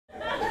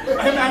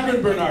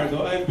Andren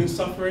Bernardo. I've been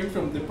suffering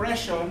from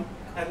depression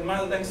and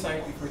mild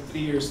anxiety for 3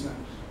 years now.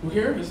 Who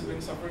here has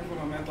been suffering from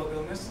a mental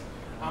illness?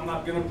 I'm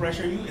not gonna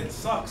pressure you, it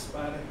sucks,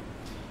 pare.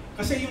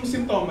 Kasi yung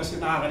simptomas,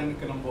 yung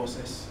nakakarinig ka ng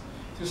boses.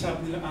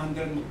 Sinasabi nila,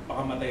 Andren,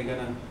 pakamatay ka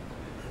na.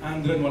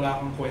 Andren, wala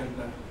kang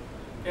kwenta.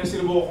 Kaya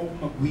sinubukan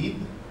ko mag-weed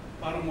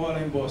para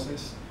mawala yung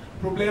boses.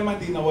 Problema,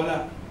 di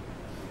nawala.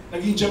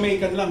 Naging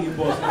Jamaican lang yung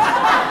boses.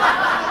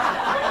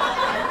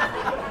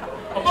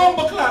 Abang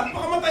bakla,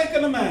 pakamatay ka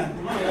naman.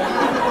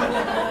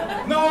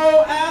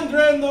 No,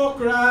 Andren, no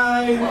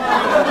cry.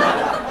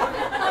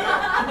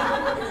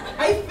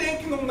 I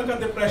think nung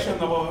nagka-depression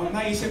ako,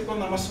 naisip ko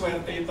na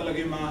maswerte yun talaga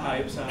yung mga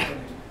hype sa akin.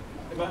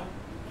 Diba?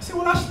 Kasi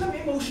wala silang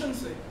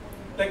emotions eh.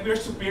 Like we're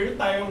superior,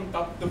 tayong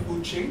top the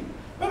food chain.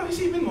 Pero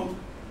isipin mo,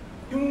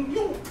 yung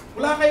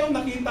wala kayong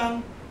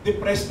nakitang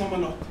depressed na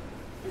manok.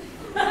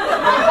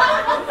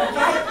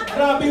 Kahit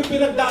grabe yung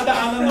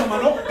pinagdadaanan ng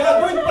manok,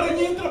 gagawin pa rin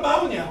niya yung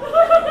trabaho niya.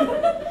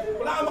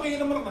 Wala kang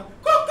makikita ng manok na,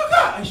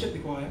 kaka! Ay shit,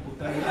 di ko kaya,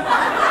 puta.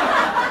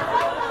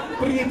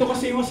 Prinito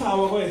kasi yung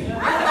asawa ko eh.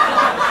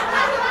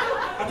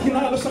 At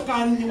hinalo sa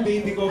kanin yung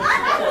baby ko.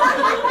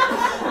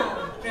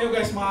 Kayo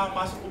guys,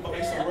 makakapasok po ba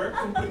kayo sa work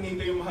kung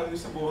prinito yung mahal niyo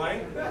sa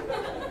buhay?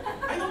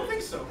 I don't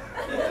think so.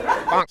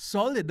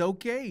 Solid,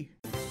 okay.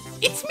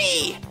 It's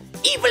me,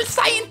 evil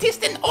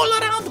scientist and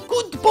all-around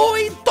good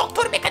boy,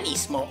 Dr.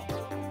 Mechanismo.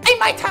 I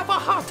might have a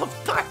heart of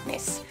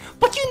darkness,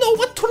 but you know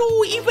what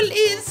true evil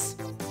is?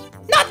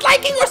 Not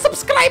liking or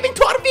subscribing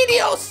to our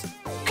videos.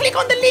 Click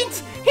on the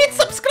links, hit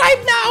subscribe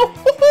now.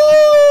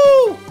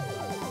 Woohoo!